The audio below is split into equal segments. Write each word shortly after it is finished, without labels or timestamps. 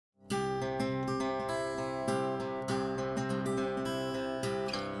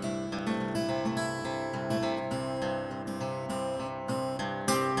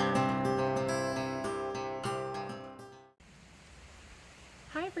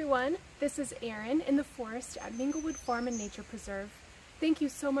everyone, this is Erin in the forest at Minglewood Farm and Nature Preserve. Thank you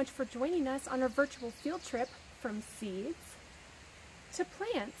so much for joining us on our virtual field trip from seeds to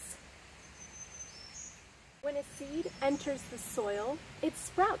plants. When a seed enters the soil, it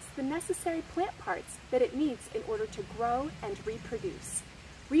sprouts the necessary plant parts that it needs in order to grow and reproduce.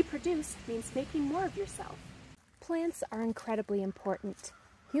 Reproduce means making more of yourself. Plants are incredibly important.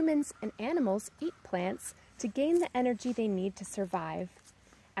 Humans and animals eat plants to gain the energy they need to survive.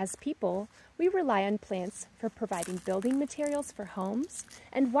 As people, we rely on plants for providing building materials for homes,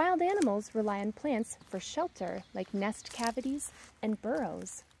 and wild animals rely on plants for shelter, like nest cavities and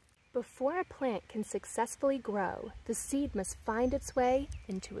burrows. Before a plant can successfully grow, the seed must find its way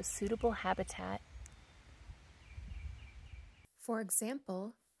into a suitable habitat. For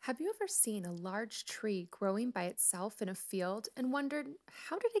example, have you ever seen a large tree growing by itself in a field and wondered,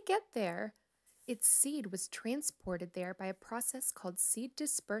 how did it get there? Its seed was transported there by a process called seed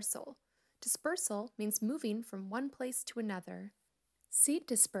dispersal. Dispersal means moving from one place to another. Seed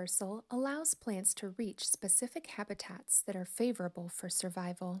dispersal allows plants to reach specific habitats that are favorable for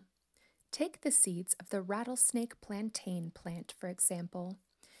survival. Take the seeds of the rattlesnake plantain plant, for example.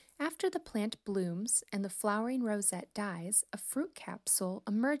 After the plant blooms and the flowering rosette dies, a fruit capsule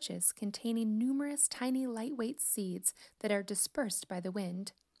emerges containing numerous tiny lightweight seeds that are dispersed by the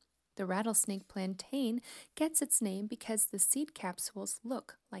wind. The rattlesnake plantain gets its name because the seed capsules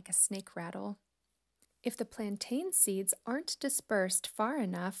look like a snake rattle. If the plantain seeds aren't dispersed far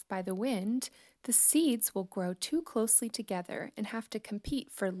enough by the wind, the seeds will grow too closely together and have to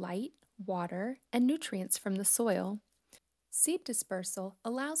compete for light, water, and nutrients from the soil. Seed dispersal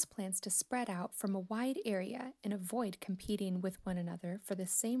allows plants to spread out from a wide area and avoid competing with one another for the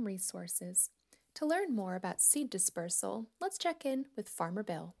same resources. To learn more about seed dispersal, let's check in with Farmer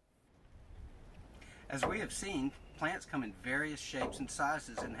Bill. As we have seen, plants come in various shapes and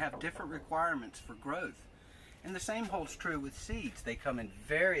sizes and have different requirements for growth. And the same holds true with seeds. They come in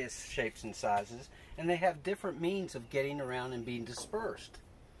various shapes and sizes, and they have different means of getting around and being dispersed.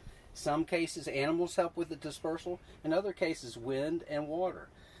 Some cases animals help with the dispersal, in other cases wind and water.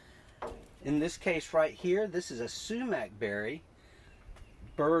 In this case right here, this is a sumac berry.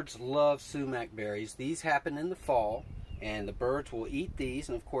 Birds love sumac berries. These happen in the fall, and the birds will eat these,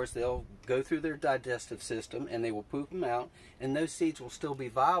 and of course they'll go through their digestive system and they will poop them out, and those seeds will still be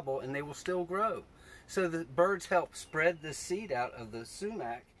viable and they will still grow. So the birds help spread the seed out of the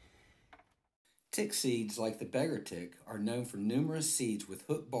sumac. Tick seeds, like the beggar tick, are known for numerous seeds with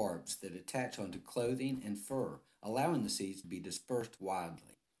hooked barbs that attach onto clothing and fur, allowing the seeds to be dispersed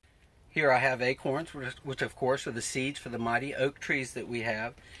widely. Here I have acorns, which of course are the seeds for the mighty oak trees that we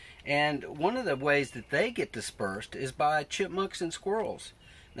have. And one of the ways that they get dispersed is by chipmunks and squirrels.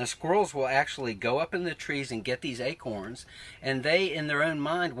 Now squirrels will actually go up in the trees and get these acorns, and they in their own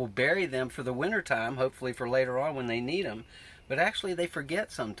mind will bury them for the winter time, hopefully for later on when they need them. But actually they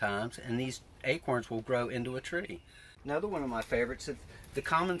forget sometimes, and these acorns will grow into a tree. Another one of my favorites is the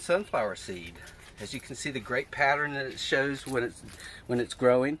common sunflower seed. As you can see, the great pattern that it shows when it's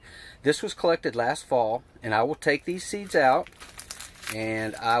growing. This was collected last fall, and I will take these seeds out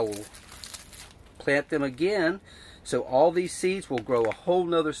and I will plant them again, so all these seeds will grow a whole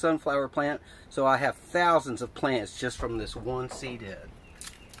nother sunflower plant. So I have thousands of plants just from this one seed head.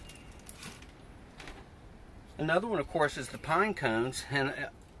 Another one, of course, is the pine cones, and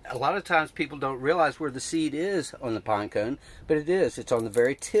a lot of times people don't realize where the seed is on the pine cone, but it is. It's on the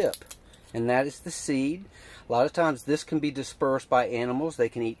very tip, and that is the seed. A lot of times this can be dispersed by animals. They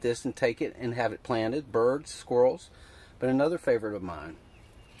can eat this and take it and have it planted, birds, squirrels. But another favorite of mine.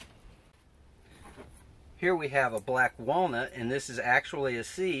 Here we have a black walnut, and this is actually a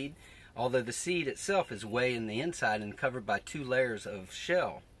seed, although the seed itself is way in the inside and covered by 2 layers of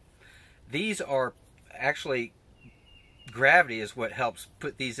shell. These are actually, gravity is what helps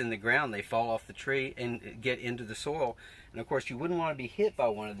put these in the ground. They fall off the tree and get into the soil. And of course you wouldn't want to be hit by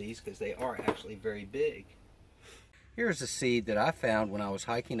one of these because they are actually very big. Here's a seed that I found when I was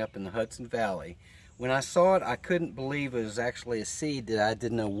hiking up in the Hudson Valley. When I saw it, I couldn't believe it was actually a seed that I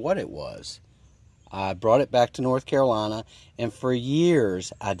didn't know what it was. I brought it back to North Carolina, and for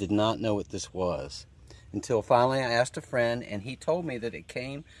years I did not know what this was. Until finally I asked a friend, and he told me that it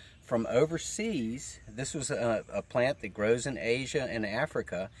came from overseas. This was a plant that grows in Asia and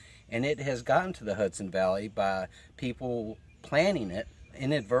Africa, and it has gotten to the Hudson Valley by people planting it,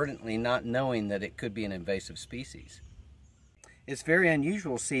 inadvertently not knowing that it could be an invasive species. It's very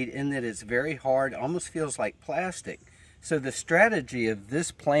unusual seed in that it's very hard, almost feels like plastic. So the strategy of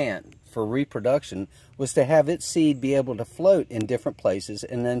this plant for reproduction was to have its seed be able to float in different places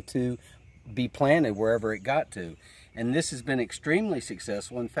and then to be planted wherever it got to. And this has been extremely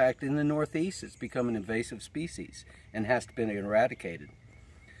successful. In fact, in the Northeast, it's become an invasive species and has been eradicated.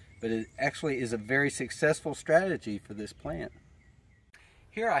 But it actually is a very successful strategy for this plant.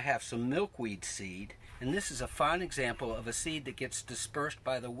 Here I have some milkweed seed, and this is a fine example of a seed that gets dispersed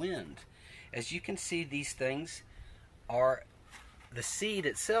by the wind. As you can see, these things are, the seed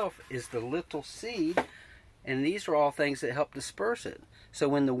itself is the little seed, and these are all things that help disperse it. So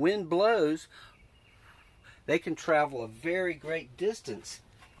when the wind blows, they can travel a very great distance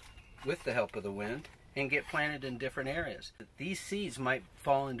with the help of the wind and get planted in different areas. These seeds might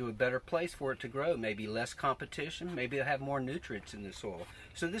fall into a better place for it to grow, maybe less competition, maybe it'll have more nutrients in the soil.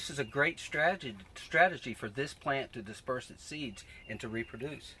 So this is a great strategy for this plant to disperse its seeds and to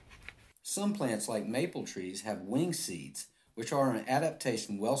reproduce. Some plants, like maple trees, have wing seeds, which are an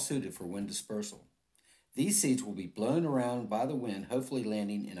adaptation well suited for wind dispersal. These seeds will be blown around by the wind, hopefully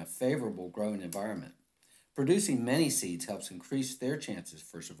landing in a favorable growing environment. Producing many seeds helps increase their chances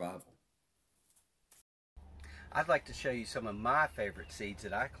for survival. I'd like to show you some of my favorite seeds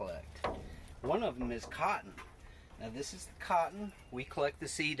that I collect. One of them is cotton. Now this is the cotton. We collect the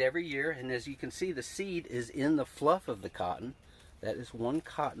seed every year, and as you can see, the seed is in the fluff of the cotton. That is one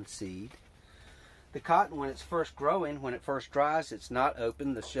cotton seed. The cotton, when it's first growing, when it first dries, it's not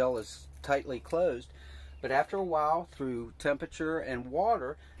open. The shell is tightly closed. But after a while, through temperature and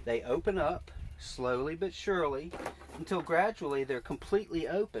water, they open up slowly but surely until gradually they're completely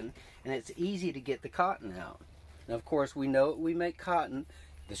open, and it's easy to get the cotton out. Now, of course, we know we make cotton.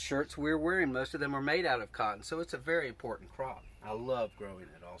 The shirts we're wearing, most of them are made out of cotton, so it's a very important crop. I love growing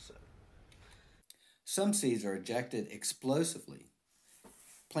it also. Some seeds are ejected explosively.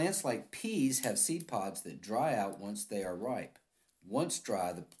 Plants like peas have seed pods that dry out once they are ripe. Once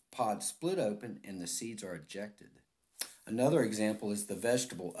dry, the pods split open and the seeds are ejected. Another example is the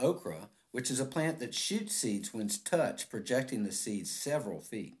vegetable okra, which is a plant that shoots seeds when touched, projecting the seeds several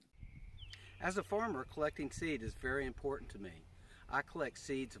feet. As a farmer, collecting seed is very important to me. I collect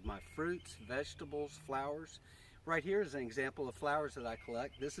seeds of my fruits, vegetables, flowers. Right here is an example of flowers that I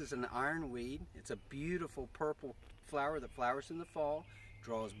collect. This is an ironweed. It's a beautiful purple flower that flowers in the fall,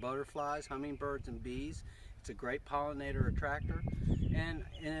 draws butterflies, hummingbirds, and bees. It's a great pollinator attractor. And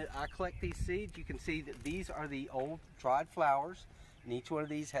I collect these seeds. You can see that these are the old dried flowers, and each one of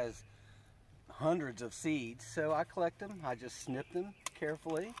these has hundreds of seeds. So I collect them. I just snip them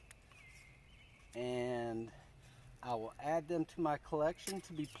carefully, and I will add them to my collection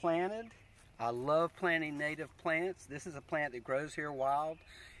to be planted. I love planting native plants. This is a plant that grows here wild.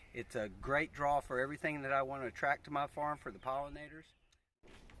 It's a great draw for everything that I want to attract to my farm for the pollinators.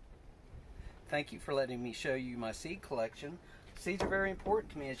 Thank you for letting me show you my seed collection. Seeds are very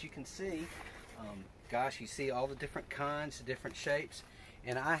important to me, as you can see. Gosh, you see all the different kinds, the different shapes,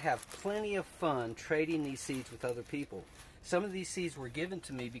 and I have plenty of fun trading these seeds with other people. Some of these seeds were given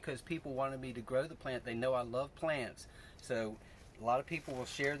to me because people wanted me to grow the plant. They know I love plants. So a lot of people will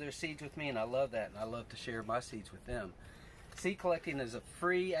share their seeds with me, and I love that, and I love to share my seeds with them. Seed collecting is a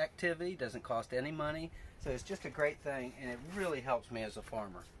free activity, doesn't cost any money, so it's just a great thing, and it really helps me as a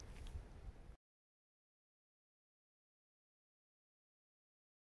farmer.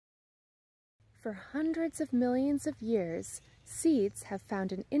 For hundreds of millions of years, seeds have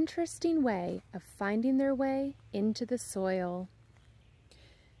found an interesting way of finding their way into the soil.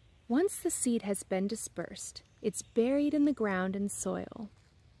 Once the seed has been dispersed, it's buried in the ground and soil.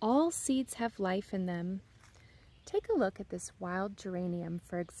 All seeds have life in them. Take a look at this wild geranium,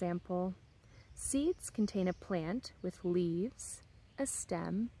 for example. Seeds contain a plant with leaves, a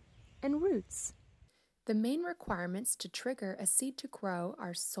stem, and roots. The main requirements to trigger a seed to grow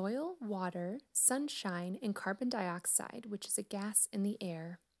are soil, water, sunshine, and carbon dioxide, which is a gas in the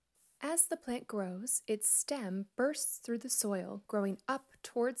air. As the plant grows, its stem bursts through the soil, growing up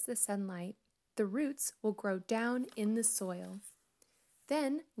towards the sunlight. The roots will grow down in the soil.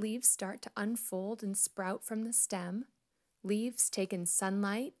 Then leaves start to unfold and sprout from the stem. Leaves take in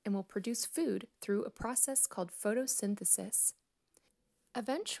sunlight and will produce food through a process called photosynthesis.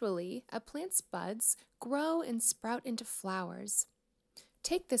 Eventually, a plant's buds grow and sprout into flowers.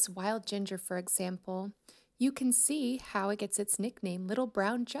 Take this wild ginger, for example. You can see how it gets its nickname Little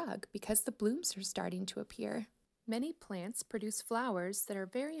Brown Jug because the blooms are starting to appear. Many plants produce flowers that are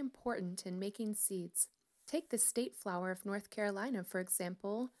very important in making seeds. Take the state flower of North Carolina, for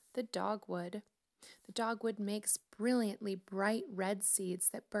example, the dogwood. The dogwood makes brilliantly bright red seeds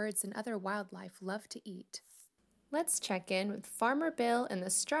that birds and other wildlife love to eat. Let's check in with Farmer Bill in the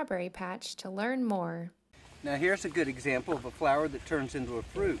strawberry patch to learn more. Now here's a good example of a flower that turns into a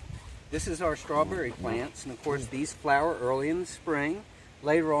fruit. This is our strawberry plants, and of course these flower early in the spring.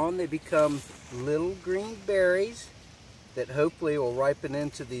 Later on they become little green berries, that hopefully will ripen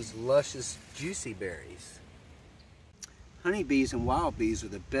into these luscious, juicy berries. Honeybees and wild bees are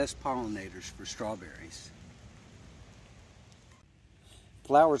the best pollinators for strawberries.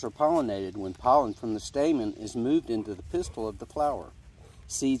 Flowers are pollinated when pollen from the stamen is moved into the pistil of the flower.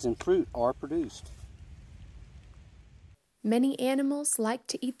 Seeds and fruit are produced. Many animals like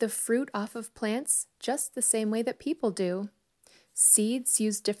to eat the fruit off of plants just the same way that people do. Seeds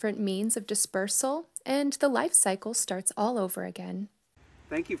use different means of dispersal, and the life cycle starts all over again.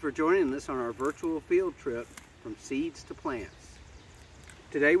 Thank you for joining us on our virtual field trip from seeds to plants.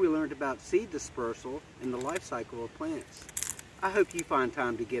 Today we learned about seed dispersal and the life cycle of plants. I hope you find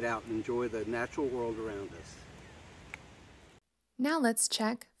time to get out and enjoy the natural world around us. Now let's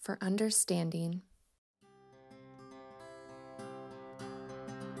check for understanding.